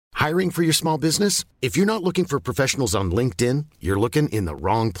Hiring for your small business? If you're not looking for professionals on LinkedIn, you're looking in the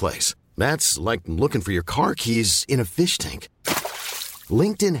wrong place. That's like looking for your car keys in a fish tank.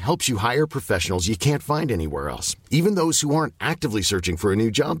 LinkedIn helps you hire professionals you can't find anywhere else, even those who aren't actively searching for a new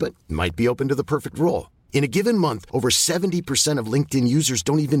job but might be open to the perfect role. In a given month, over 70% of LinkedIn users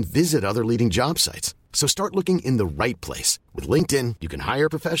don't even visit other leading job sites. So start looking in the right place. With LinkedIn, you can hire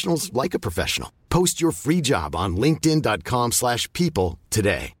professionals like a professional. Post your free job on linkedin.com/people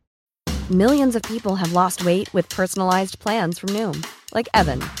today. Millions of people have lost weight with personalized plans from Noom. Like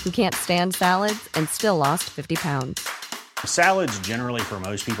Evan, who can't stand salads and still lost 50 pounds. Salads generally for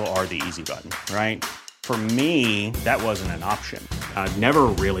most people are the easy button, right? For me, that wasn't an option. I never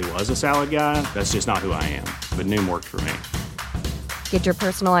really was a salad guy. That's just not who I am. But Noom worked for me. Get your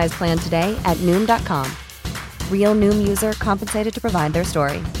personalized plan today at Noom.com. Real Noom user compensated to provide their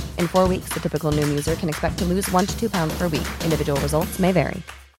story. In 4 weeks, the typical Noom user can expect to lose 1 to 2 pounds per week. Individual results may vary.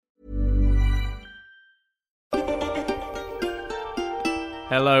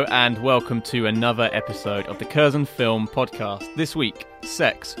 Hello and welcome to another episode of the Curzon Film Podcast. This week,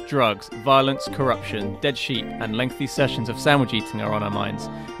 sex, drugs, violence, corruption, dead sheep and lengthy sessions of sandwich eating are on our minds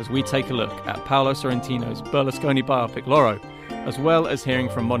as we take a look at Paolo Sorrentino's Berlusconi biopic LORO, as well as hearing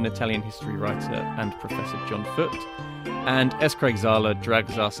from modern Italian history writer and Professor John Foote. And S. Craig Zala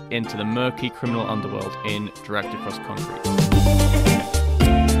drags us into the murky criminal underworld in Dragged Across Concrete.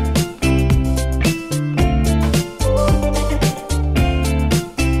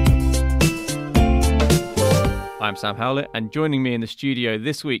 I'm Sam Howlett, and joining me in the studio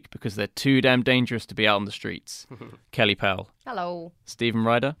this week, because they're too damn dangerous to be out on the streets, Kelly Powell. Hello. Stephen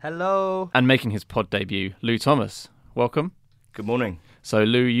Ryder. Hello. And making his pod debut, Lou Thomas. Welcome. Good morning. So,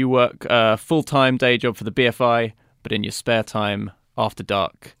 Lou, you work a full-time day job for the BFI, but in your spare time, after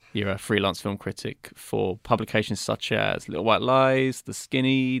dark, you're a freelance film critic for publications such as Little White Lies, The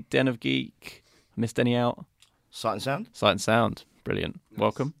Skinny, Den of Geek. Missed any out? Sight and Sound? Sight and Sound. Brilliant. Nice.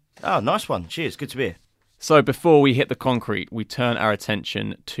 Welcome. Oh, nice one. Cheers. Good to be here. So before we hit the concrete, we turn our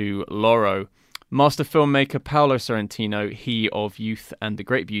attention to LORO. Master filmmaker Paolo Sorrentino, he of Youth and the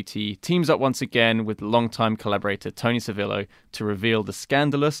Great Beauty, teams up once again with longtime collaborator Tony Servillo to reveal the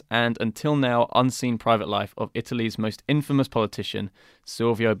scandalous and until now unseen private life of Italy's most infamous politician,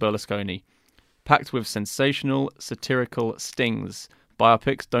 Silvio Berlusconi. Packed with sensational, satirical stings,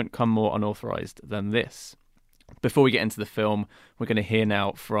 biopics don't come more unauthorized than this. Before we get into the film, we're going to hear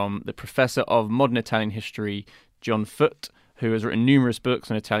now from the Professor of Modern Italian History, John Foote, who has written numerous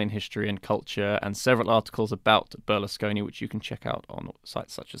books on Italian history and culture and several articles about Berlusconi, which you can check out on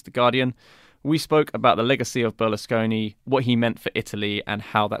sites such as The Guardian. We spoke about the legacy of Berlusconi, what he meant for Italy, and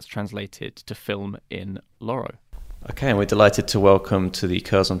how that's translated to film in LORO. Okay, and we're delighted to welcome to the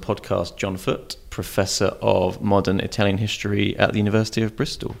Curzon podcast John Foote, Professor of Modern Italian History at the University of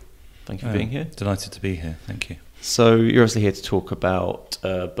Bristol. Thank you for being here. Delighted to be here. Thank you. So you're obviously here to talk about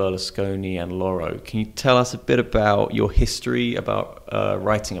Berlusconi and LORO. Can you tell us a bit about your history about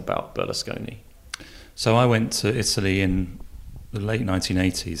writing about Berlusconi? So I went to Italy in the late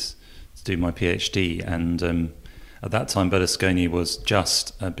 1980s to do my PhD, and at that time Berlusconi was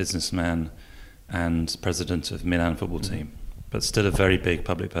just a businessman and president of Milan football team, but still a very big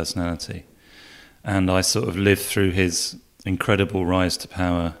public personality. And I sort of lived through his incredible rise to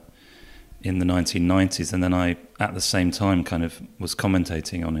power in the 1990s, and then I, at the same time, kind of was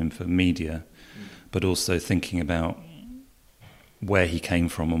commentating on him for media, but also thinking about where he came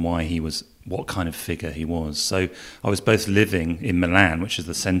from and why he was, what kind of figure he was. So I was both living in Milan, which is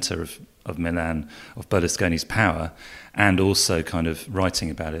the centre of Milan, of Berlusconi's power, and also kind of writing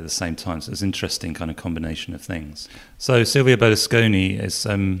about it at the same time. So it's an interesting kind of combination of things. So Silvio Berlusconi is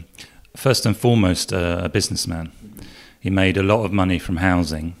first and foremost a businessman. He made a lot of money from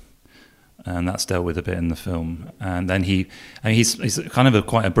housing, and that's dealt with a bit in the film. And then he's kind of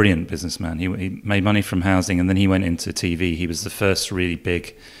quite a brilliant businessman. He made money from housing, and then he went into TV. He was the first really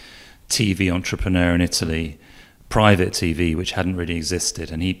big TV entrepreneur in Italy, private TV, which hadn't really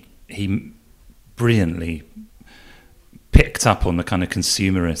existed. And he brilliantly picked up on the kind of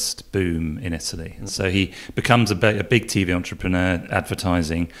consumerist boom in Italy. And so he becomes a big TV entrepreneur,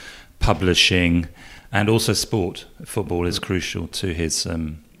 advertising, publishing, and also sport. Football is crucial to his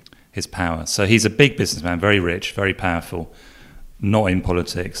power. So he's a big businessman, very rich, very powerful, not in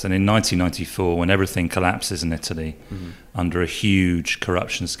politics. And in 1994, when everything collapses in Italy under a huge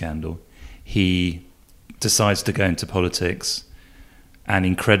corruption scandal, he decides to go into politics and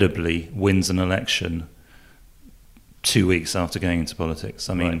incredibly wins an election 2 weeks after going into politics.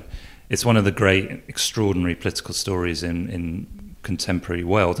 I mean, It's one of the great, extraordinary political stories in contemporary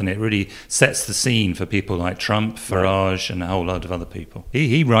world, and it really sets the scene for people like Trump, Farage, and a whole lot of other people.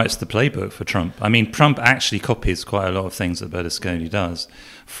 He writes the playbook for Trump. I mean, Trump actually copies quite a lot of things that Berlusconi does,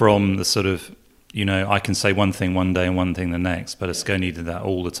 from the sort of, I can say one thing one day and one thing the next. Berlusconi did that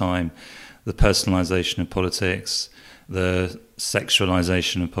all the time. The personalization of politics, the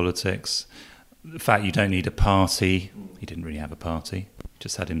sexualization of politics, the fact you don't need a party. He didn't really have a party,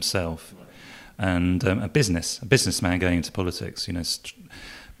 just had himself. And a businessman going into politics. I'm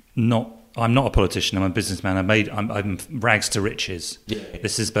not a politician. I'm a businessman. I'm rags to riches. Yeah.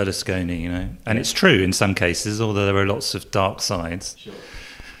 This is Berlusconi, and it's true in some cases, although there are lots of dark sides. Sure.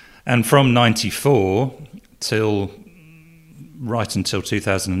 And from '94 right until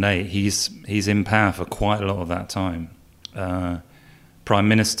 2008, he's in power for quite a lot of that time. Prime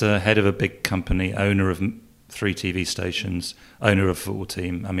Minister, head of a big company, owner of 3 TV stations, owner of a football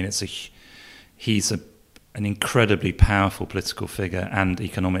team. I mean, he's an incredibly powerful political figure and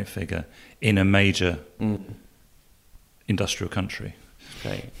economic figure in a major industrial country.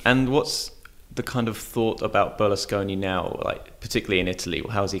 Okay. And what's the kind of thought about Berlusconi now, like particularly in Italy?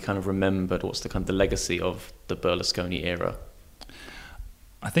 How is he kind of remembered? What's the kind of the legacy of the Berlusconi era?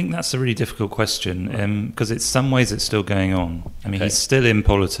 I think that's a really difficult question, because in some ways it's still going on. I mean, he's still in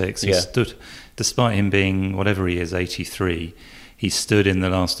politics. He stood, despite him being whatever he is, 83, he stood in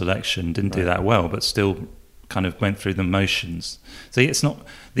the last election, didn't do that well, but still kind of went through the motions. So it's not,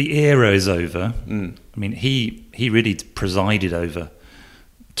 the era is over. I mean, he really presided over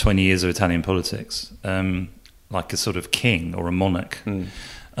 20 years of Italian politics, like a sort of king or a monarch.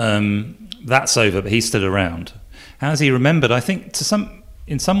 That's over, but he's still around. How's he remembered? I think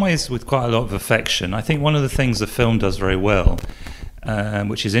in some ways with quite a lot of affection. I think one of the things the film does very well,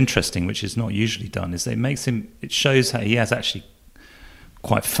 which is interesting, which is not usually done, is it shows how he has actually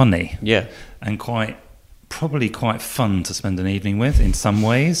quite funny, and probably quite fun to spend an evening with in some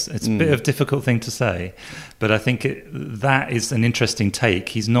ways. It's a bit of a difficult thing to say, but I think that is an interesting take.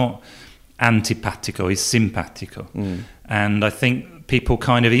 He's not antipatico, he's simpatico. And I think people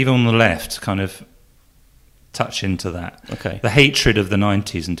kind of, even on the left, kind of touch into that. Okay. The hatred of the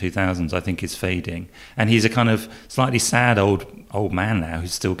 90s and 2000s, I think, is fading. And he's a kind of slightly sad old man now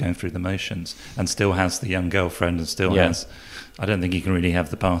who's still going through the motions and still has the young girlfriend and still has... I don't think he can really have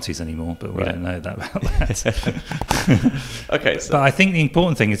the parties anymore, but we don't know about that. Okay. So. But I think the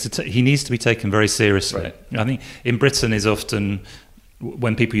important thing is he needs to be taken very seriously. Right. I think in Britain is often...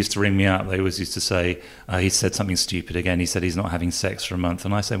 When people used to ring me up, they always used to say, he said something stupid again. He said he's not having sex for a month.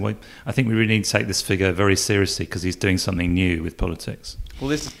 And I said, well, I think we really need to take this figure very seriously because he's doing something new with politics.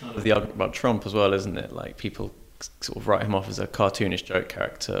 Well, this is kind of the argument about Trump as well, isn't it? Like, people sort of write him off as a cartoonish joke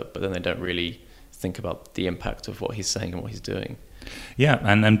character, but then they don't really think about the impact of what he's saying and what he's doing. Yeah,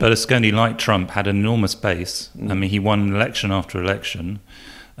 and Berlusconi, like Trump, had an enormous base. I mean, he won election after election.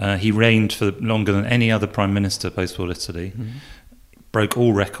 He reigned for longer than any other prime minister post-war Italy. Broke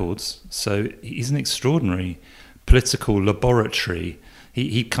all records, so he's an extraordinary political laboratory.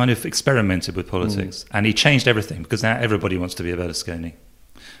 He kind of experimented with politics, and he changed everything because now everybody wants to be a Berlusconi.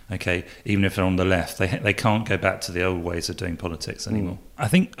 Okay, even if they're on the left, they can't go back to the old ways of doing politics anymore. I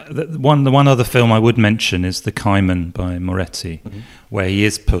think the one other film I would mention is The Cayman by Moretti, where he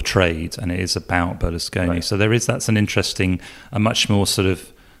is portrayed, and it is about Berlusconi. Right. So that's an interesting, a much more sort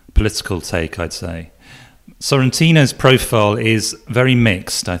of political take, I'd say. Sorrentino's profile is very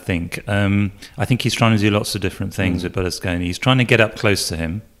mixed, I think. I think he's trying to do lots of different things with Berlusconi. He's trying to get up close to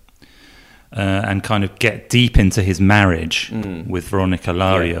him and kind of get deep into his marriage with Veronica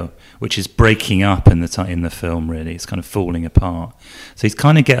Lario, which is breaking up in the film, really. It's kind of falling apart. So he's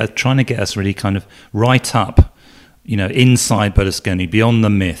kind of trying to get us really kind of right up, inside Berlusconi, beyond the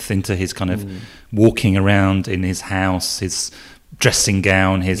myth, into his kind of walking around in his house, his dressing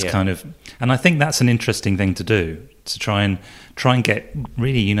gown, his kind of... And I think that's an interesting thing to do, to try and get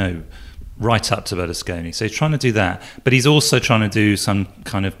really, right up to Berlusconi. So he's trying to do that, but he's also trying to do some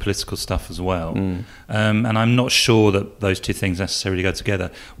kind of political stuff as well. And I'm not sure that those two things necessarily go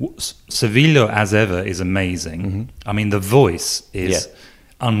together. Servillo, as ever, is amazing. I mean, the voice is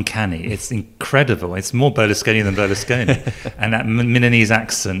uncanny. It's incredible. It's more Berlusconi than Berlusconi. And that Milanese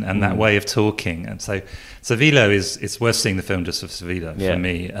accent and that way of talking. And so Servillo it's worth seeing the film just for Servillo for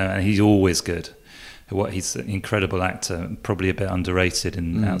me. And he's always good. He's an incredible actor, probably a bit underrated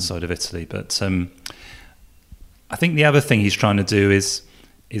outside of Italy. But I think the other thing he's trying to do is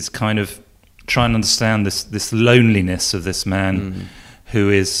kind of try and understand this loneliness of this man who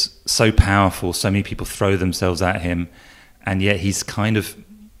is so powerful. So many people throw themselves at him, and yet he's kind of,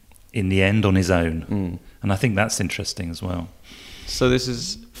 in the end, on his own. And I think that's interesting as well. So this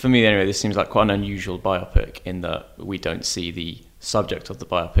is, for me anyway, this seems like quite an unusual biopic in that we don't see the subject of the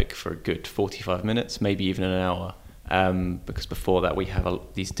biopic for a good 45 minutes, maybe even an hour, because before that we have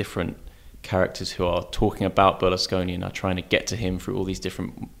these different characters who are talking about Berlusconi and are trying to get to him through all these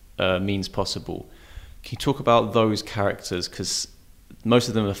different means possible. Can you talk about those characters, because most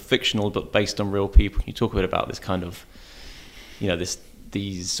of them are fictional but based on real people? Can you talk a bit about this kind of,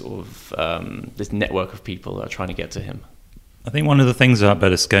 these sort of this network of people that are trying to get to him? I think one of the things about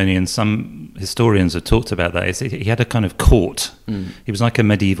Berlusconi, and some historians have talked about that, is he had a kind of court. He was like a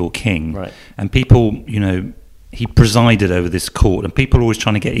medieval king. Right. And people, he presided over this court, and people were always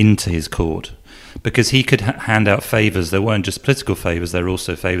trying to get into his court because he could hand out favours. There weren't just political favours, there were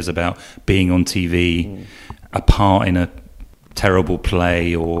also favours about being on TV, a part in a terrible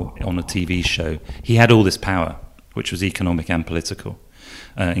play or on a TV show. He had all this power, which was economic and political.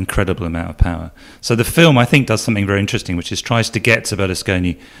 Incredible amount of power. So the film, I think, does something very interesting, which is tries to get to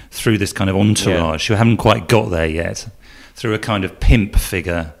Berlusconi through this kind of entourage who haven't quite got there yet, through a kind of pimp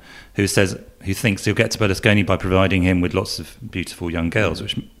figure who thinks he'll get to Berlusconi by providing him with lots of beautiful young girls,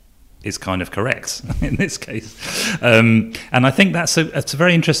 which is kind of correct in this case. And I think that's a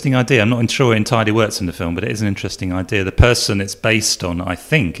very interesting idea. I'm not sure it entirely works in the film, but it is an interesting idea. The person it's based on, I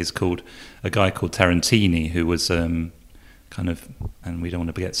think, is a guy called Tarantini, who was kind of, and we don't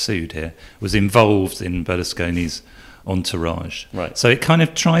want to get sued here, was involved in Berlusconi's entourage. Right. So it kind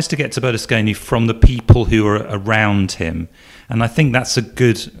of tries to get to Berlusconi from the people who are around him. And I think that's a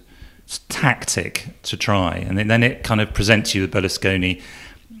good tactic to try. And then it kind of presents you with Berlusconi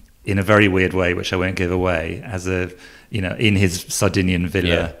in a very weird way, which I won't give away, as in his Sardinian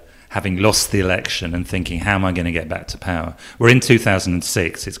villa, having lost the election and thinking, how am I going to get back to power? We're in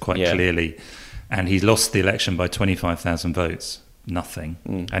 2006, it's quite clearly... And he's lost the election by 25,000 votes, nothing.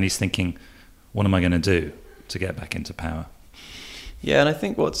 And he's thinking, what am I going to do to get back into power? Yeah, and I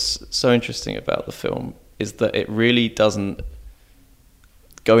think what's so interesting about the film is that it really doesn't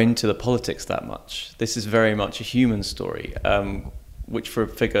go into the politics that much. This is very much a human story, which for a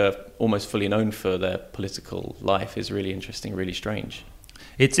figure almost fully known for their political life is really interesting, really strange.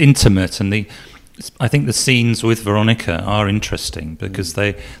 It's intimate, and I think the scenes with Veronica are interesting because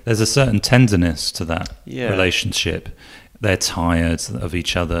there's a certain tenderness to that relationship. They're tired of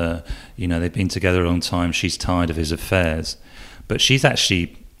each other. They've been together a long time. She's tired of his affairs. But she's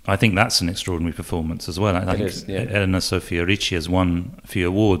actually, I think that's an extraordinary performance as well. I think Elena Sofia Ricci has won a few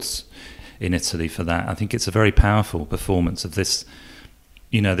awards in Italy for that. I think it's a very powerful performance of this,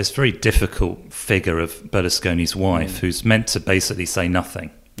 this very difficult figure of Berlusconi's wife who's meant to basically say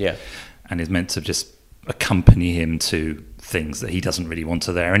nothing. Yeah. And is meant to just accompany him to things that he doesn't really want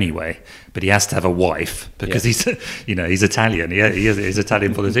to there anyway. But he has to have a wife because he's Italian. He's an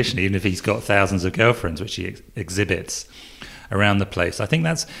Italian politician, even if he's got thousands of girlfriends, which he exhibits around the place. I think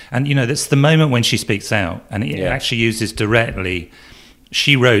that's the moment when she speaks out, and it actually uses directly.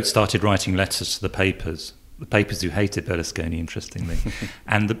 She started writing letters to the papers who hated Berlusconi, interestingly,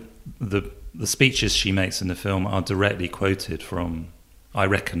 and the speeches she makes in the film are directly quoted from. I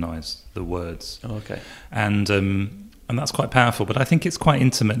recognise the words. Oh, okay. And that's quite powerful, but I think it's quite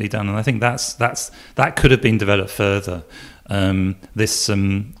intimately done, and I think that could have been developed further. This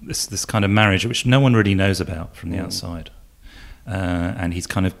kind of marriage, which no one really knows about from the outside, and he's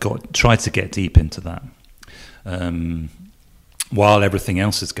kind of tried to get deep into that, while everything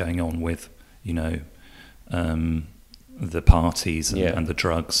else is going on with, the parties and the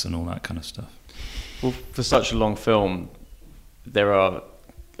drugs and all that kind of stuff. Well, for such a long film, there are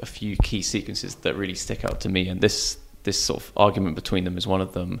a few key sequences that really stick out to me, and this sort of argument between them is one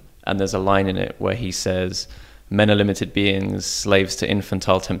of them. And there's a line in it where he says, "Men are limited beings, slaves to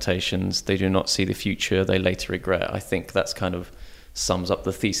infantile temptations. They do not see the future, they later regret." I think that's kind of sums up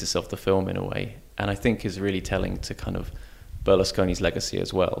the thesis of the film in a way, and I think is really telling to kind of Berlusconi's legacy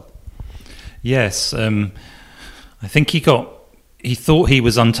as well. Yes, I think he thought he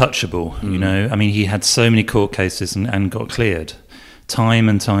was untouchable, I mean, he had so many court cases and got cleared time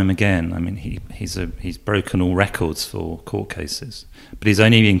and time again. I mean, he's broken all records for court cases, but he's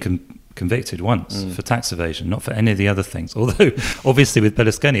only been convicted once for tax evasion, not for any of the other things. Although, obviously, with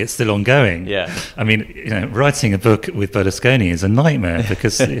Berlusconi, it's still ongoing. Yeah, I mean, writing a book with Berlusconi is a nightmare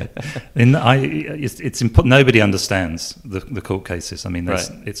because nobody understands the court cases. I mean,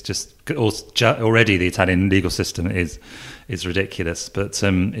 it's just already the Italian legal system is ridiculous, but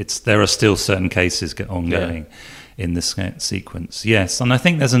there are still certain cases ongoing in this sequence. Yes, and I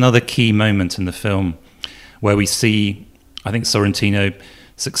think there's another key moment in the film where we see, I think Sorrentino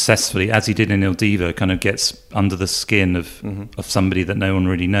successfully, as he did in Il Divo, kind of gets under the skin of somebody that no one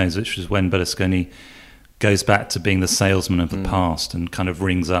really knows, which was when Berlusconi goes back to being the salesman of the past and kind of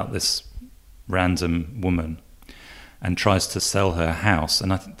rings up this random woman. and tries to sell her house.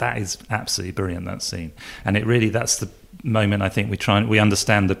 And I think that is absolutely brilliant, that scene. And that's the moment I think we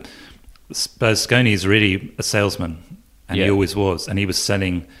understand that Berlusconi is really a salesman, and he always was. And he was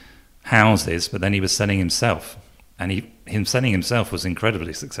selling houses, but then he was selling himself. And him selling himself was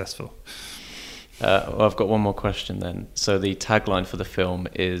incredibly successful. Well, I've got one more question then. So the tagline for the film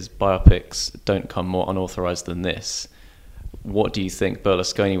is "Biopics don't come more unauthorized than this." What do you think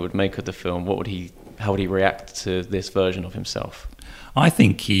Berlusconi would make of the film? How would he react to this version of himself? I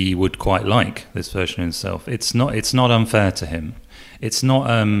think he would quite like this version of himself. It's not unfair to him. It's not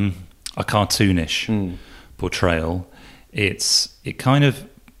a cartoonish portrayal. It kind of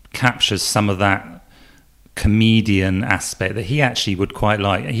captures some of that comedian aspect that he actually would quite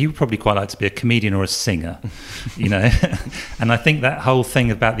like. He would probably quite like to be a comedian or a singer, And I think that whole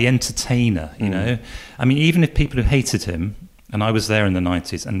thing about the entertainer, I mean, even if people who hated him, and I was there in the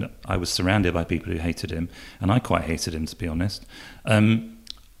 90s, and I was surrounded by people who hated him, and I quite hated him, to be honest,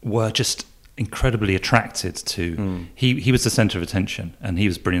 were just incredibly attracted to... He was the centre of attention, and he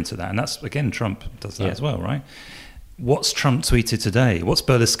was brilliant at that. And that's, again, Trump does that as well, right? What's Trump tweeted today? What's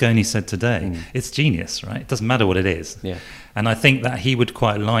Berlusconi said today? It's genius, right? It doesn't matter what it is. Yeah. And I think that he would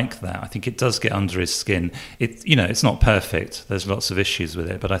quite like that. I think it does get under his skin. It's not perfect. There's lots of issues with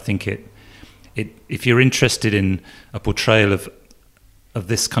it, but I think if you're interested in a portrayal of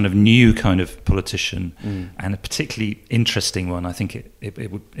this kind of new kind of politician, and a particularly interesting one, I think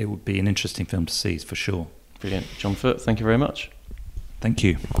it would be an interesting film to see for sure. Brilliant. John Foote, thank you very much. Thank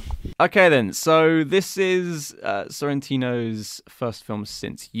you. Okay then, so this is Sorrentino's first film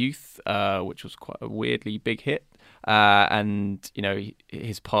since Youth, which was quite a weirdly big hit. And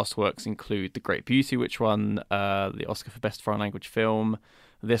his past works include The Great Beauty, which won the Oscar for Best Foreign Language Film.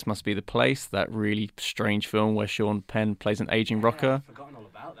 This Must Be the Place, that really strange film where Sean Penn plays an aging rocker. I've forgotten all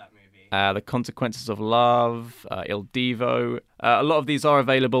about that movie. The Consequences of Love, Il Divo. A lot of these are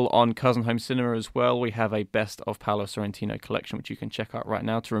available on Cousin Home Cinema as well. We have a Best of Paolo Sorrentino collection, which you can check out right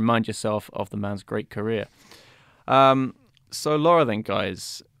now to remind yourself of the man's great career. So Laura then,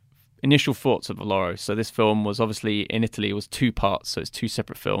 guys, initial thoughts of LORO. So this film was obviously in Italy, it was 2 parts, so it's 2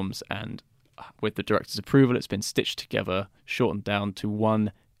 separate films, and with the director's approval, it's been stitched together, shortened down to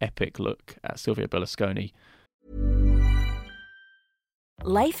one epic look at Silvio Berlusconi.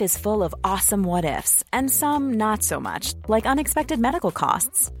 Life is full of awesome what-ifs, and some not so much, like unexpected medical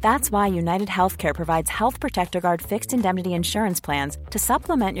costs. That's why United Healthcare provides Health Protector Guard fixed indemnity insurance plans to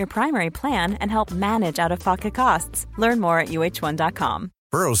supplement your primary plan and help manage out-of-pocket costs. Learn more at uh1.com.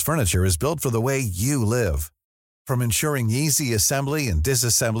 Burrow's furniture is built for the way you live. From ensuring easy assembly and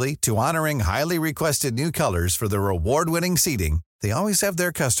disassembly to honoring highly requested new colors for their award-winning seating, they always have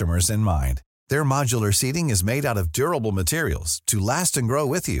their customers in mind. Their modular seating is made out of durable materials to last and grow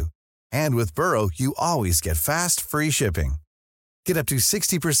with you. And with Burrow, you always get fast, free shipping. Get up to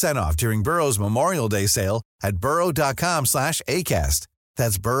 60% off during Burrow's Memorial Day sale at burrow.com/ACAST.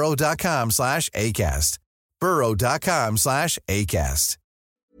 That's burrow.com/ACAST. burrow.com/ACAST.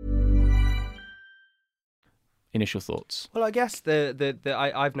 Initial thoughts? Well, I guess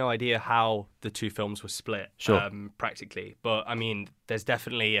I've no idea how the 2 films were split, practically. But I mean, there's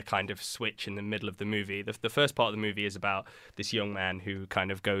definitely a kind of switch in the middle of the movie. The first part of the movie is about this young man who kind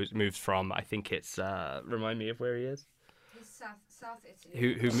of moves from, I think it's remind me of where he is. He's South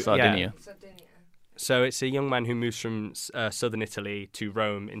Italy. Sardinia. Yeah. So it's a young man who moves from southern Italy to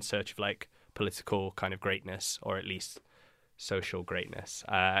Rome in search of like political kind of greatness, or at least social greatness,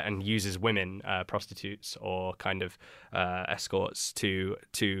 and uses women, prostitutes or kind of escorts to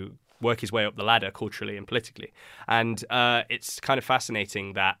work his way up the ladder culturally and politically. And it's kind of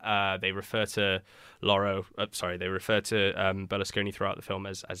fascinating that they refer to Berlusconi throughout the film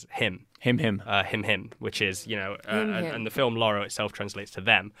as him, which is, and the film LORO itself translates to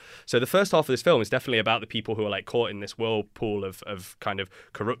them. So the first half of this film is definitely about the people who are like caught in this whirlpool of kind of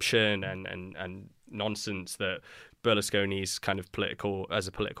corruption and nonsense that Berlusconi's kind of political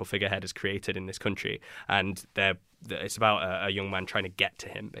figurehead has created in this country, and it's about a young man trying to get to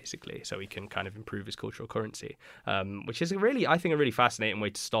him basically, so he can kind of improve his cultural currency, which is I think a really fascinating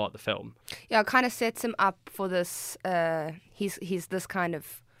way to start the film. Yeah, it kind of sets him up for this. He's this kind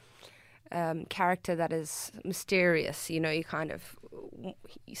of character that is mysterious. You kind of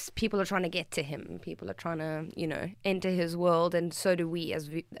people are trying to get to him. People are trying to enter his world, and so do we as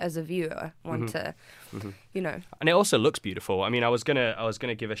a viewer want to. And it also looks beautiful. I mean, I was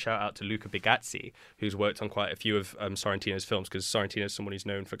gonna give a shout out to Luca Bigazzi, who's worked on quite a few of Sorrentino's films, because Sorrentino is someone who's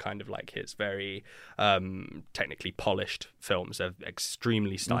known for kind of like his very technically polished films. They're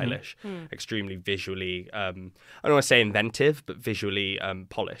extremely stylish, extremely visually. I don't want to say inventive, but visually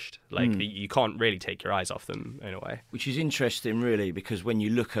polished. Like and you can't really take your eyes off them in a way. Which is interesting, really, because when you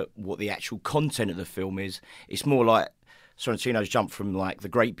look at what the actual content of the film is, it's more like Sorrentino's jumped from like the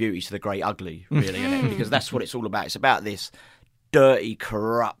great beauty to the great ugly, really, isn't it? Because that's what it's all about. It's about this dirty,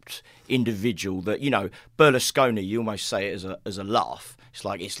 corrupt individual that, Berlusconi, you almost say it as a laugh.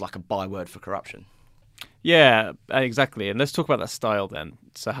 It's like a byword for corruption. Yeah, exactly. And let's talk about that style then.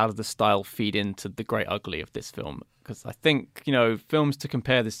 So how does the style feed into the great ugly of this film? Because I think, films to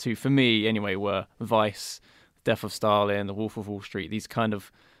compare this to, for me anyway, were Vice, Death of Stalin, The Wolf of Wall Street, these kind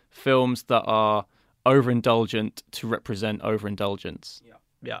of films that are overindulgent to represent overindulgence.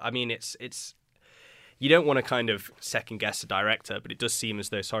 Yeah. I mean, it's you don't want to kind of second guess a director, but it does seem as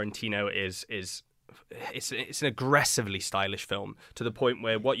though Sorrentino is it's an aggressively stylish film, to the point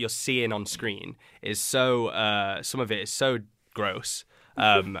where what you're seeing on screen is so some of it is so gross,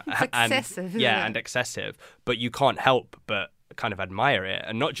 it's excessive, and excessive, but you can't help but kind of admire it,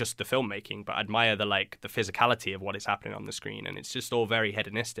 and not just the filmmaking, but admire the physicality of what is happening on the screen. And it's just all very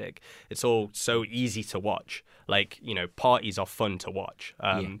hedonistic. It's all so easy to watch. Parties are fun to watch.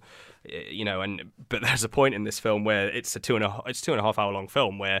 But there's a point in this film where it's a 2.5 hour long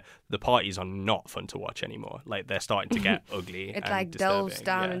film where the parties are not fun to watch anymore. Like, they're starting to get ugly. It and delves disturbing.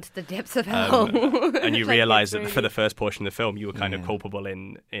 down into the depths of hell. And you realise that for the first portion of the film, you were kind of culpable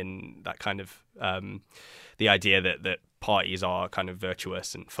in that kind of the idea that parties are kind of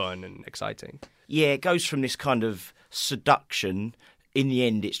virtuous and fun and exciting. Yeah, it goes from this kind of seduction. In the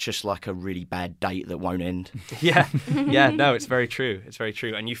end, it's just like a really bad date that won't end. Yeah, no, it's very true. It's very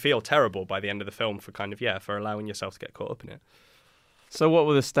true. And you feel terrible by the end of the film for allowing yourself to get caught up in it. So what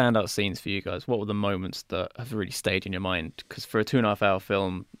were the standout scenes for you guys? What were the moments that have really stayed in your mind? Because for a 2.5 hour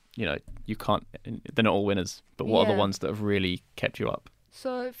film, you can't, they're not all winners, but what are the ones that have really kept you up?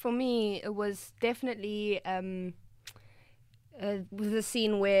 So for me, it was definitely the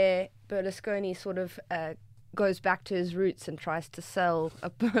scene where Berlusconi sort of goes back to his roots and tries to sell a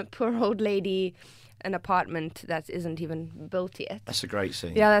poor old lady an apartment that isn't even built yet. That's a great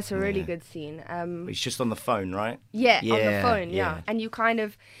scene. Yeah, that's a really good scene. He's just on the phone, right? Yeah, on the phone, yeah. And you kind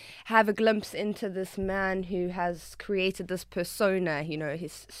of have a glimpse into this man who has created this persona.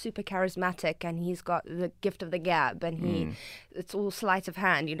 He's super charismatic and he's got the gift of the gab, and it's all sleight of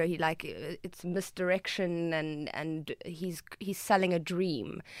hand. It's misdirection, and he's selling a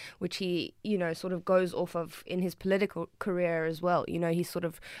dream, which he sort of goes off of in his political career as well. He sort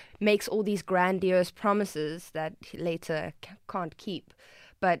of makes all these grandiose promises that he later can't keep.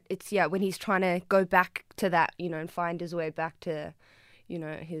 But it's when he's trying to go back to that, and find his way back to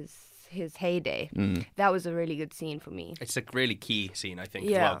his heyday. That was a really good scene for me. It's a really key scene, I think,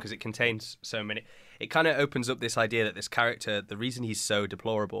 as well, because it contains so many. It kind of opens up this idea that this character, the reason he's so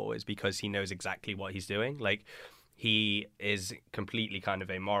deplorable is because he knows exactly what he's doing. Like, he is completely kind of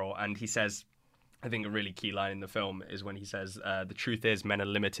amoral, and he says, I think a really key line in the film is when he says, the truth is men are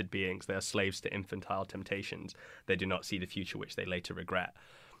limited beings. They are slaves to infantile temptations. They do not see the future which they later regret.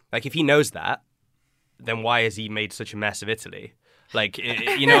 Like, if he knows that, then why has he made such a mess of Italy? Like,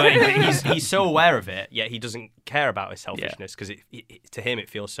 he's so aware of it, yet he doesn't care about his selfishness, because to him it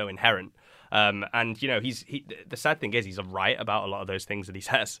feels so inherent. And the sad thing is he's right about a lot of those things that he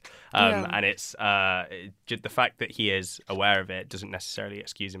says. And it's the fact that he is aware of it doesn't necessarily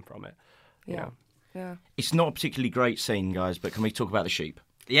excuse him from it. Yeah. It's not a particularly great scene, guys, but can we talk about the sheep?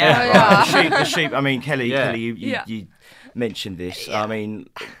 Yeah. The sheep. I mean, Kelly, you mentioned this. Yeah. I mean,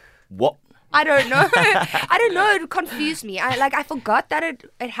 what? I don't know. It confused me. I forgot that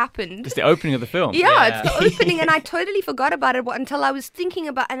it happened. It's the opening of the film. Yeah, it's the opening, and I totally forgot about it until I was thinking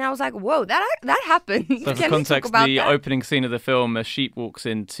about, and I was like, "Whoa, that happened." So for context, the opening scene of the film, a sheep walks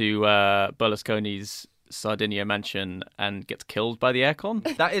into Berlusconi's Sardinia mansion and gets killed by the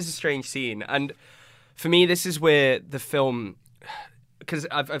aircon. That is a strange scene, and for me, this is where the film. Because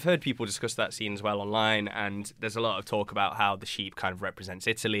I've heard people discuss that scene as well online, and there's a lot of talk about how the sheep kind of represents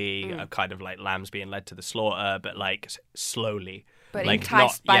Italy, kind of like lambs being led to the slaughter, but like slowly. But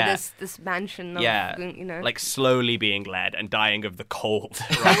enticed by this mansion of, like slowly being led and dying of the cold.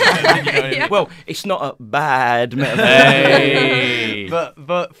 Right? Well, it's not a bad metaphor. Hey.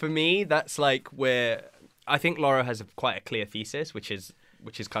 But for me, that's like where I think LORO has quite a clear thesis, which is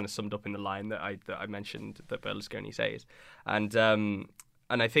kind of summed up in the line that I mentioned that Berlusconi says, and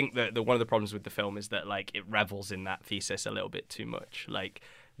I think that one of the problems with the film is that like it revels in that thesis a little bit too much. Like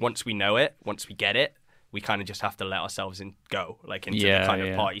once we know it, once we get it, we kind of just have to let ourselves into the kind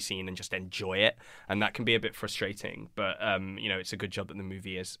of party scene and just enjoy it, and that can be a bit frustrating. But it's a good job that the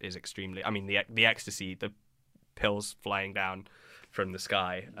movie is extremely. I mean, the ecstasy, the pills flying down from the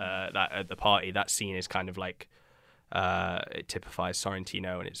sky, that at the party, that scene is kind of like. It typifies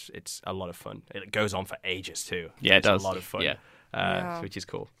Sorrentino, and it's a lot of fun. It goes on for ages too. Yeah, it does. It's a lot of fun. Which is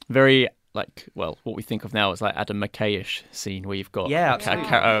cool. Very what we think of now as like Adam McKay-ish scene where you've got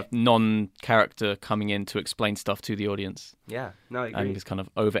a non-character coming in to explain stuff to the audience. Yeah, no, I agree. And this kind of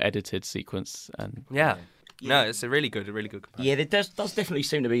over-edited sequence. And no, it's a really good comparison. Yeah, there does definitely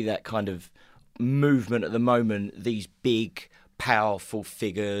seem to be that kind of movement at the moment. These big, powerful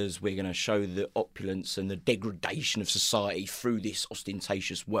figures. We're going to show the opulence and the degradation of society through this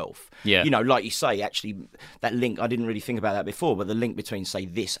ostentatious wealth. Yeah. Like you say, actually, that link, I didn't really think about that before, but the link between, say,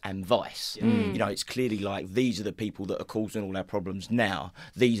 this and Vice. It's clearly like these are the people that are causing all our problems now.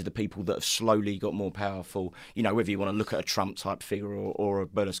 These are the people that have slowly got more powerful. Whether you want to look at a Trump-type figure or a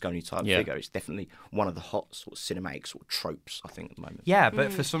Berlusconi-type figure, it's definitely one of the hot sort of cinematic sort of tropes, I think, at the moment. Yeah,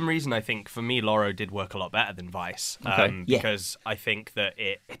 but for some reason, I think, for me, LORO did work a lot better than Vice. Because I think that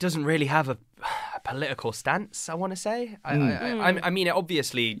it doesn't really have a political stance, I want to say. I mean,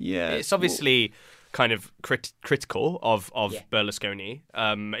 it's obviously kind of critical of Berlusconi.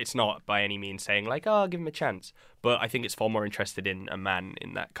 It's not by any means saying like, oh, give him a chance. But I think it's far more interested in a man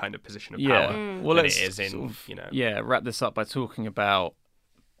in that kind of position of power than it is in, wrap this up by talking about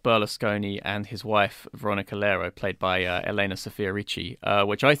Berlusconi and his wife Veronica Lero, played by Elena Sofia Ricci,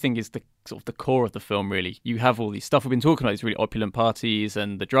 which I think is the sort of the core of the film. Really, you have all these stuff we've been talking about, these really opulent parties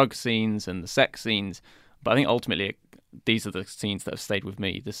and the drug scenes and the sex scenes, but I think ultimately these are the scenes that have stayed with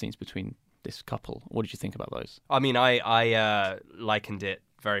me. The scenes between this couple. What did you think about those? I mean, I likened it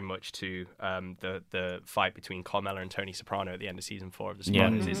very much to the fight between Carmela and Tony Soprano at the end of season 4 of The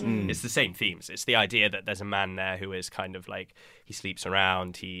Sopranos. It's the same themes. It's the idea that there's a man there who is kind of like, he sleeps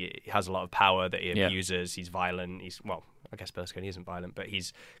around, he has a lot of power that he abuses, he's violent, I guess Berlusconi isn't violent, but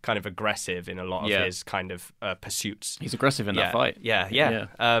he's kind of aggressive in a lot of his kind of pursuits. He's aggressive in that fight. Yeah.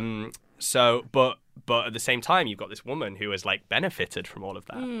 But at the same time, you've got this woman who has like benefited from all of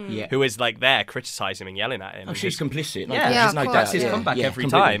that, who is like there criticizing him and yelling at him. Oh, she's complicit. There's no doubt. That's his comeback every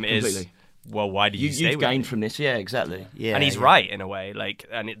time. Is well, why did you stay with gained me? from this? Yeah, exactly. Yeah, and he's right in a way. Like,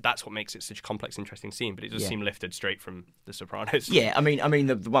 that's what makes it such a complex, interesting scene. But it does seem lifted straight from The Sopranos. Yeah, I mean,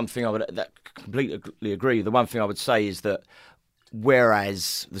 the one thing I would completely agree. The one thing I would say is that,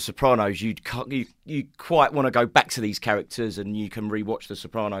 whereas The Sopranos, you quite want to go back to these characters, and you can rewatch The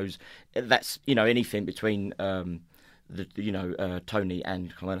Sopranos. That's anything between Tony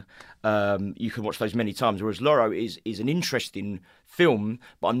and Carmela. You can watch those many times. Whereas LORO is an interesting film,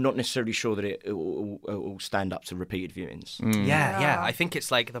 but I'm not necessarily sure that it will stand up to repeated viewings. Yeah. I think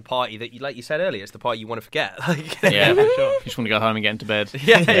it's like the party that, like you said earlier, it's the party you want to forget. For sure. You just want to go home and get into bed.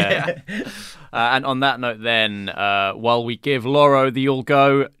 Yeah. And on that note, then, while we give LORO the all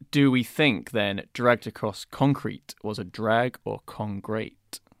go, do we think then Dragged Across Concrete was a drag or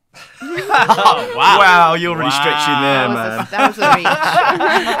congrate? Oh, wow, you're really stretching there, man. That was a reach.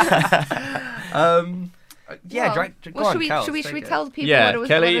 Should we tell the people what it was?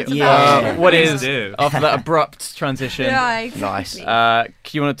 Kelly, what it's about? what is after that abrupt transition? Exactly. Nice.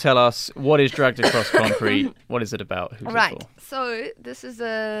 You want to tell us what is Dragged Across Concrete? What is it about? Who's it for? So this is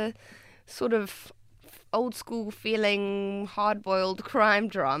a sort of old school feeling hard-boiled crime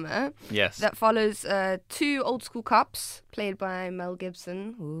drama. Yes. That follows 2 old school cops played by Mel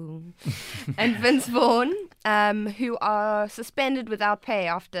Gibson and Vince Vaughn, who are suspended without pay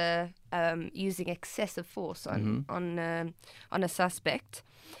after using excessive force on a suspect.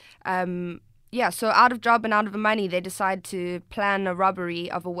 So out of job and out of money, they decide to plan a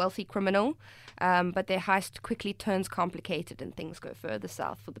robbery of a wealthy criminal, but their heist quickly turns complicated and things go further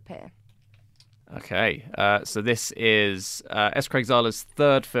south for the pair. Okay, so this is S. Craig Zala's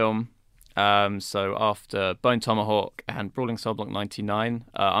 3rd film. So after Bone Tomahawk and Brawling Cell Block 99,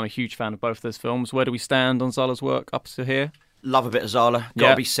 I'm a huge fan of both of those films. Where do we stand on Zala's work up to here? Love a bit of Zala.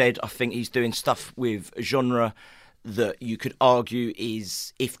 Gotta be said, I think he's doing stuff with a genre that you could argue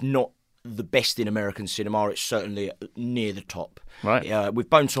is, if not the best in American cinema, it's certainly near the top. Right. With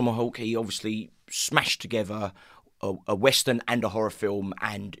Bone Tomahawk, he obviously smashed together a Western and a horror film,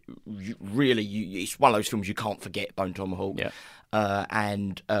 and really, it's one of those films you can't forget, Bone Tomahawk. Yeah.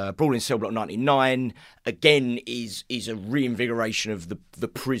 And Brawling Cell Block 99, again, is a reinvigoration of the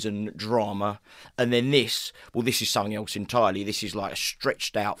prison drama. And then this is something else entirely. This is like a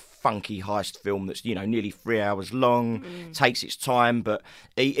stretched out, funky heist film that's, nearly 3 hours long, takes its time, but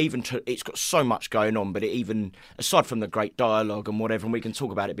it's got so much going on, but it even, aside from the great dialogue and whatever, and we can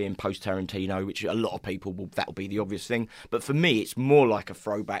talk about it being post-Tarantino, which a lot of people that'll be the obvious thing, but for me, it's more like a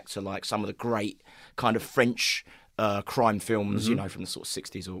throwback to like some of the great kind of French crime films, from the sort of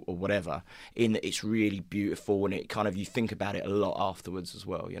 60s or whatever, in that it's really beautiful, and it kind of, you think about it a lot afterwards as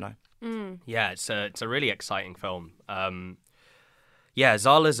well, Yeah, it's a really exciting film.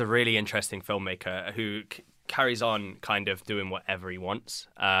 Zala's a really interesting filmmaker who carries on kind of doing whatever he wants.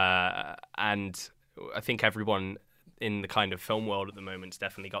 And I think everyone in the kind of film world at the moment's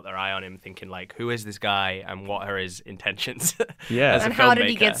definitely got their eye on him, thinking like, who is this guy and what are his intentions? As and a how did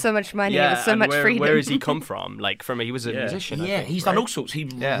he filmmaker? get so much money with so much freedom? Where has he come from? Like, he was a musician. Yeah, he's done all sorts.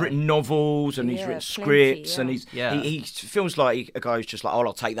 He's written novels and he's written scripts, and he feels like a guy who's just like, oh,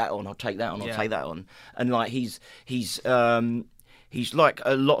 I'll take that on, I'll take that on, I'll take that on, and like he's like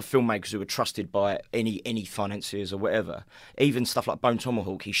a lot of filmmakers who are trusted by any financiers or whatever. Even stuff like Bone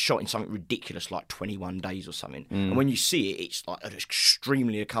Tomahawk, he's shot in something ridiculous like 21 days or something. And when you see it, it's like an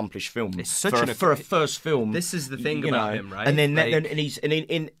extremely accomplished film. It's such for a first film. This is the thing about him, right? And then in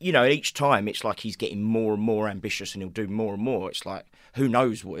each time, it's like he's getting more and more ambitious, and he'll do more and more. It's like, who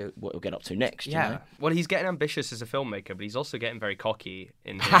knows what he'll get up to next? Yeah. You know? Well, he's getting ambitious as a filmmaker, but he's also getting very cocky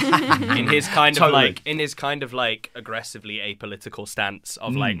in his kind of like aggressively apolitical stance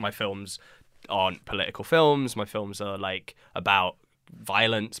of like, my films aren't political films. My films are like about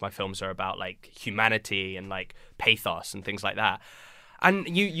violence. My films are about like humanity and like pathos and things like that. And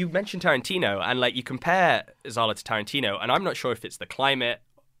you mentioned Tarantino, and like you compare Zala to Tarantino, and I'm not sure if it's the climate,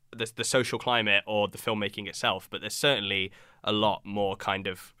 the social climate, or the filmmaking itself, but there's certainly a lot more kind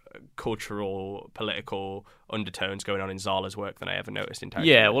of cultural, political undertones going on in Zala's work than I ever noticed in Tarantino.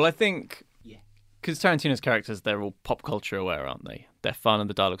 Yeah, well, I think because Tarantino's characters, they're all pop culture aware, aren't they? They're fun and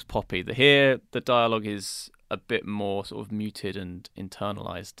the dialogue's poppy. Here, the dialogue is a bit more sort of muted and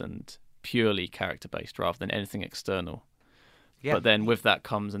internalized and purely character-based rather than anything external. Yeah. But then with that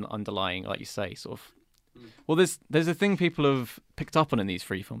comes an underlying, like you say, sort of... Well, there's a thing people have picked up on in these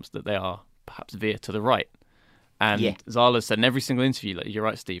three films, that they are perhaps veer to the right. And Zala said in every single interview, like, you're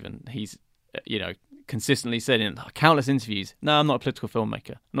right, Stephen, he's, consistently said in countless interviews, no, I'm not a political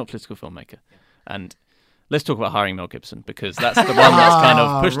filmmaker. And let's talk about hiring Mel Gibson, because that's the one that's kind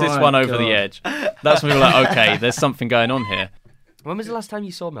of pushed this one over the edge. That's when we were like, okay, there's something going on here. When was the last time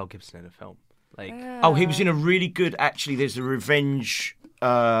you saw Mel Gibson in a film? Like, he was in a really good, actually, there's a revenge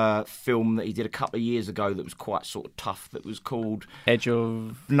film that he did a couple of years ago that was quite sort of tough, that was called Edge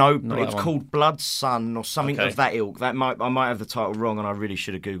of... No, but it was called Blood Sun or something of that ilk. I might have the title wrong, and I really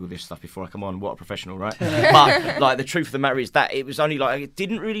should have Googled this stuff before I come on. What a professional, right? But like, the truth of the matter is that it was only like, it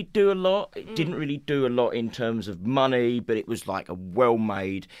didn't really do a lot. It didn't really do a lot in terms of money, but it was like a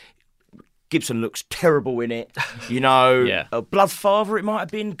well-made... Gibson looks terrible in it, Bloodfather it might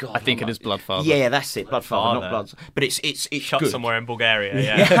have been. God, I think it is Bloodfather. Yeah, that's it, Bloodfather, not Blood. But it's shot good. somewhere in Bulgaria.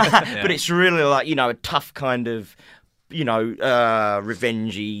 Yeah. But it's really like, a tough kind of,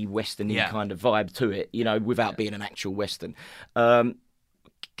 revengey, westerny kind of vibe to it, without being an actual western. The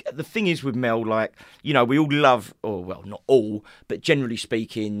thing is with Mel, like, we all love, or well, not all, but generally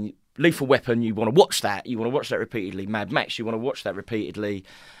speaking, Lethal Weapon. You want to watch that. You want to watch that repeatedly. Mad Max. You want to watch that repeatedly.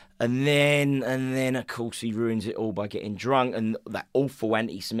 And then, of course, he ruins it all by getting drunk and that awful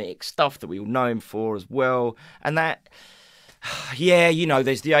anti-Semitic stuff that we all know him for as well. And that,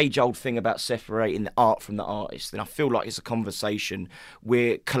 there's the age-old thing about separating the art from the artist. And I feel like it's a conversation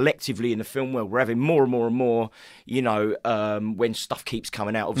where collectively in the film world, we're having more and more and more, when stuff keeps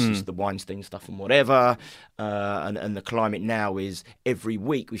coming out. Obviously, it's the Weinstein stuff and whatever. And the climate now is every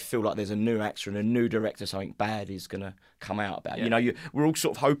week we feel like there's a new actor and a new director, something bad is going to come out about. We're all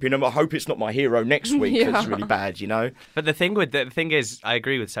sort of hoping, I hope it's not my hero next week that's really bad, But the thing is, I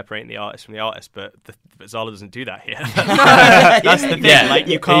agree with separating the artist from the artist, but Zala doesn't do that here. That's the thing. Yeah, like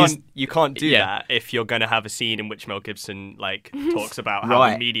you can't do that if you're going to have a scene in which Mel Gibson like talks about how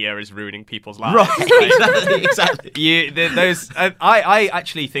the media is ruining people's lives. Right, exactly. I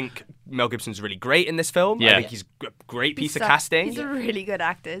actually think Mel Gibson's really great in this film. I think he's a great piece of casting. He's a really good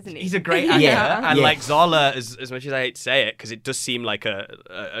actor, isn't he? He's a great actor. And like Zala, as much as I hate to say it, because it does seem like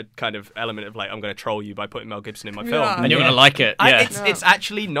a kind of element of like, I'm going to troll you by putting Mel Gibson in my film. And you're going to like it. It's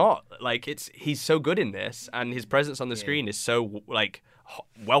actually not. Like, he's so good in this, and his presence on the screen is so like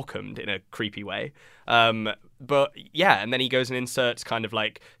welcomed in a creepy way. But and then he goes and inserts kind of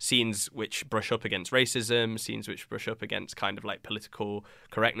like scenes which brush up against racism, scenes which brush up against kind of like political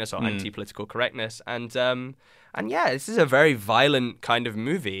correctness or anti-political correctness, and this is a very violent kind of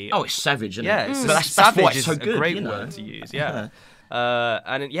movie. Oh, it's savage, isn't it? That's savage why it's so good, a great word to use.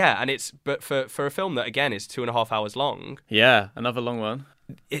 And it's but for a film that again is 2.5 hours long. Yeah, another long one.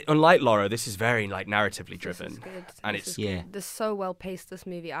 Unlike LORO, this is very like narratively driven, and it's this so well paced. This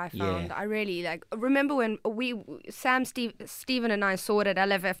movie I found I really like. Remember when Stephen and I saw it at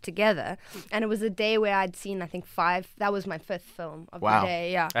LFF together, and it was a day where I'd seen I think 5. That was my 5th film of the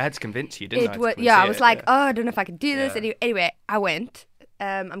day. Yeah, I had to convince you, didn't I? I was like, I don't know if I can do this. Anyway, I went.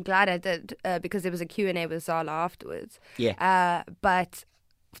 I'm glad I did because there was a Q&A with Zala afterwards. Yeah. But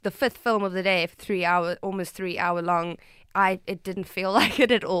the fifth film of the day, almost 3 hour long, it didn't feel like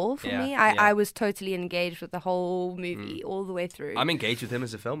it at all for me. I was totally engaged with the whole movie all the way through. I'm engaged with him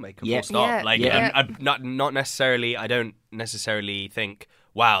as a filmmaker. Yeah. Full stop. Yeah. Like, Yeah. I'm not necessarily. I don't necessarily think,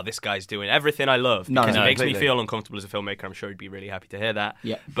 wow, this guy's doing everything I love, because it makes me feel uncomfortable as a filmmaker. I'm sure he'd be really happy to hear that.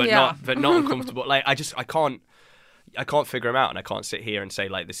 Yeah. But not uncomfortable. Like, I can't figure him out, and I can't sit here and say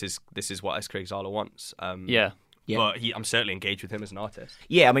like this is what S. Craig Zala wants. Yeah. But I'm certainly engaged with him as an artist.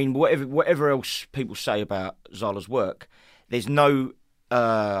 Yeah, I mean, whatever else people say about Zala's work, there's no,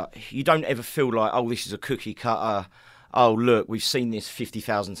 you don't ever feel like, oh, this is a cookie cutter. Oh, look, we've seen this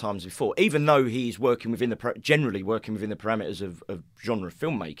 50,000 times before. Even though he's generally working within the parameters of genre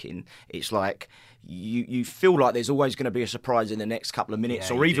filmmaking, it's like you feel like there's always going to be a surprise in the next couple of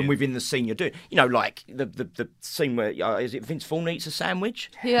minutes, or even within the scene you're doing. You know, like the scene where is it Vince Vaughn eats a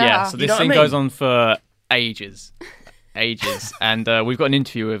sandwich? Yeah. So this scene goes on for ages. And we've got an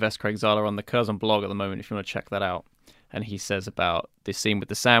interview with S. Craig Zala on the Curzon blog at the moment, if you want to check that out. And he says about this scene with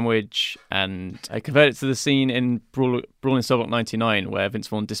the sandwich, and I compare it to the scene in Brawling Cell Block 99 where Vince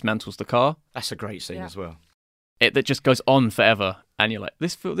Vaughn dismantles the car. That's a great scene as well. That just goes on forever, and you're like,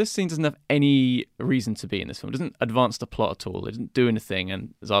 this scene doesn't have any reason to be in this film. It doesn't advance the plot at all. It doesn't do anything.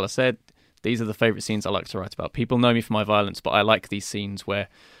 And Zala said, these are the favourite scenes I like to write about. People know me for my violence, but I like these scenes where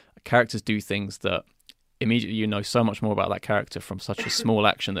characters do things that immediately you know so much more about that character from such a small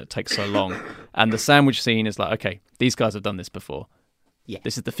action that takes so long. And the sandwich scene is like, okay, these guys have done this before. Yeah.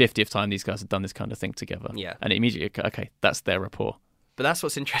 This is the 50th time these guys have done this kind of thing together. Yeah. And immediately, okay, that's their rapport. But that's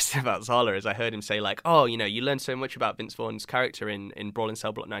what's interesting about Zala, is I heard him say like, oh, you know, you learn so much about Vince Vaughn's character in Brawling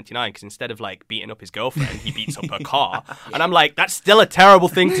Cell Block 99, because instead of like beating up his girlfriend, he beats up her car. And I'm like, that's still a terrible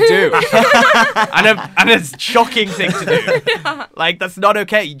thing to do. and a shocking thing to do. Yeah. Like, that's not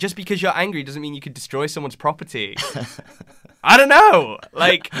okay. Just because you're angry doesn't mean you could destroy someone's property. I don't know.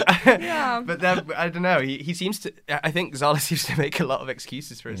 Like, but then, I don't know. He seems to, I think Zala seems to make a lot of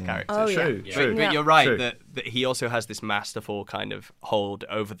excuses for his character. Oh, True. But you're right that he also has this masterful kind of hold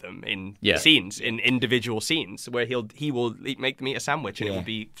over them in scenes, in individual scenes, where he will make them eat a sandwich and it will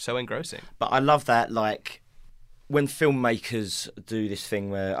be so engrossing. But I love that, like, when filmmakers do this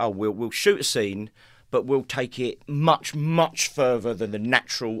thing where, we'll shoot a scene, but we'll take it much, much further than the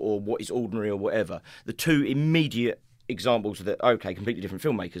natural or what is ordinary or whatever. The two immediate examples of that, completely different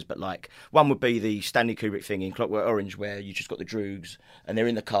filmmakers, but like one would be the Stanley Kubrick thing in Clockwork Orange, where you just got the Droogs and they're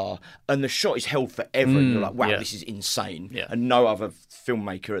in the car and the shot is held forever, and you're like, wow, this is insane. Yeah. And no other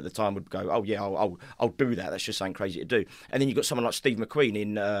filmmaker at the time would go, oh yeah, I'll do that. That's just something crazy to do. And then you've got someone like Steve McQueen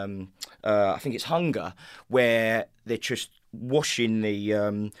in I think it's Hunger, where they're just washing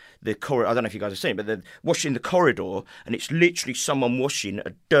the corridor. I don't know if you guys have seen it, but they're washing the corridor, and it's literally someone washing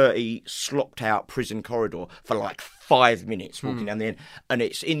a dirty, slopped out prison corridor for like 5 minutes, walking down the end. And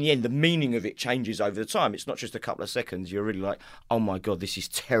it's, in the end, the meaning of it changes over the time. It's not just a couple of seconds. You're really like, oh my God, this is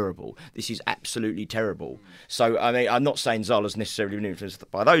terrible. This is absolutely terrible. So, I mean, I'm not saying Zala's necessarily been influenced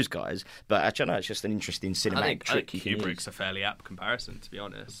by those guys, but actually, no, it's just an interesting cinematic trick. I think Kubrick's a fairly apt comparison, to be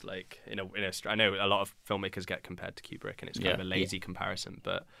honest. Like, I know a lot of filmmakers get compared to Kubrick, and it's kind of a lazy comparison,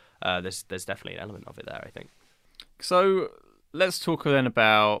 but there's definitely an element of it there, I think. So let's talk then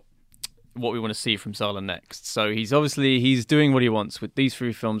about what we want to see from Zala next. So he's doing what he wants. With these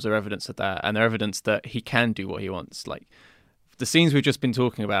 3 films are evidence of that, and they're evidence that he can do what he wants. Like the scenes we've just been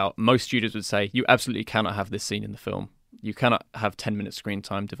talking about, most studios would say you absolutely cannot have this scene in the film. You cannot have 10 minutes screen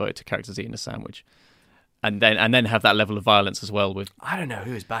time devoted to characters eating a sandwich. And then have that level of violence as well. With I don't know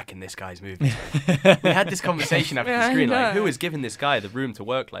who is backing this guy's movie. We had this conversation after the screen, like, who is giving this guy the room to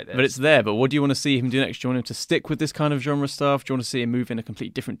work like this? But it's there. But what do you want to see him do next? Do you want him to stick with this kind of genre stuff? Do you want to see him move in a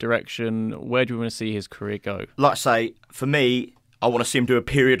completely different direction? Where do you want to see his career go? Like I say, for me, I want to see him do a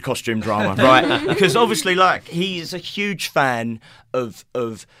period costume drama, right? Because obviously, like, he's a huge fan of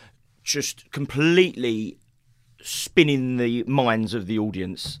just completely spinning the minds of the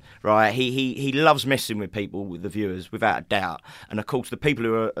audience, right? He loves messing with people, with the viewers, without a doubt. And of course, the people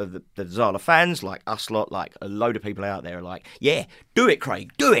who are the Zala fans, like us lot, like a load of people out there, are like, yeah, do it,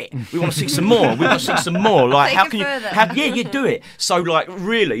 Craig, do it. We want to see some more. We want to see some more. Like, how can you? Do it. So, like,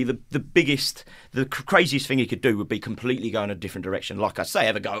 really, the craziest thing he could do would be completely go in a different direction. Like I say,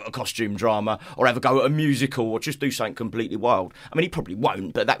 ever go at a costume drama, or ever go at a musical, or just do something completely wild. I mean, he probably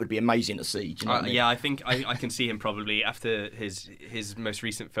won't, but that would be amazing to see. Do you know what I mean? Yeah, I think I can see him probably after his most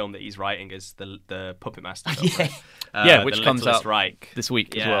recent film that he's writing is the Puppet Master film. Which comes out Reich this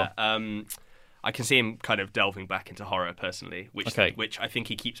week as well. I can see him kind of delving back into horror personally, which I think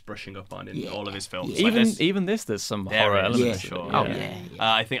he keeps brushing up on in all of his films. Even this, there's some horror elements. Sure.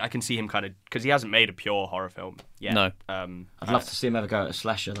 I think I can see him kind of, because he hasn't made a pure horror film yet. No. I'd love to see him ever go at a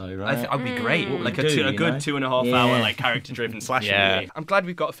slasher though, right? I'd be great. Like a good 2.5 hour like character-driven slasher movie. I'm glad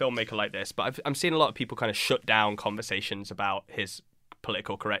we've got a filmmaker like this, but I'm seeing a lot of people kind of shut down conversations about his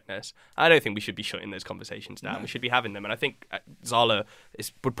political correctness. I don't think we should be shutting those conversations down. We should be having them, and I think Zala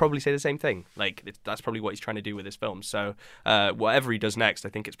would probably say the same thing. Like that's probably what he's trying to do with his film. So whatever he does next, I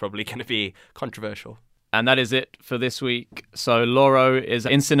think it's probably going to be controversial. And that is it for this week. So LORO is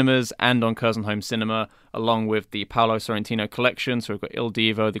in cinemas and on Curzon Home Cinema, along with the Paolo Sorrentino collection. So we've got Il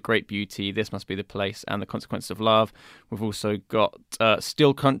Divo, The Great Beauty, This Must Be the Place, and The Consequences of Love. We've also got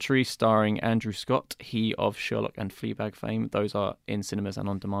Still Country, starring Andrew Scott, he of Sherlock and Fleabag fame. Those are in cinemas and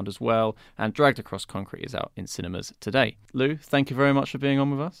on demand as well. And Dragged Across Concrete is out in cinemas today. Lou, thank you very much for being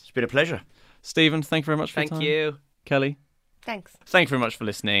on with us. It's been a pleasure. Stephen, thank you very much for your time. Thank you. Kelly? Thanks. Thank you very much for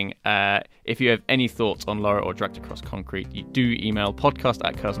listening. If you have any thoughts on LORO or Dragged Across Concrete, you do email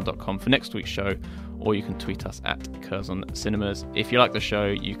podcast@curzon.com for next week's show, or you can tweet us at Curzon Cinemas. If you like the show,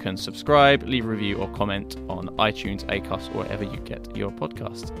 you can subscribe, leave a review or comment on iTunes, Acast, or wherever you get your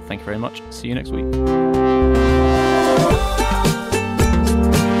podcasts. Thank you very much. See you next week.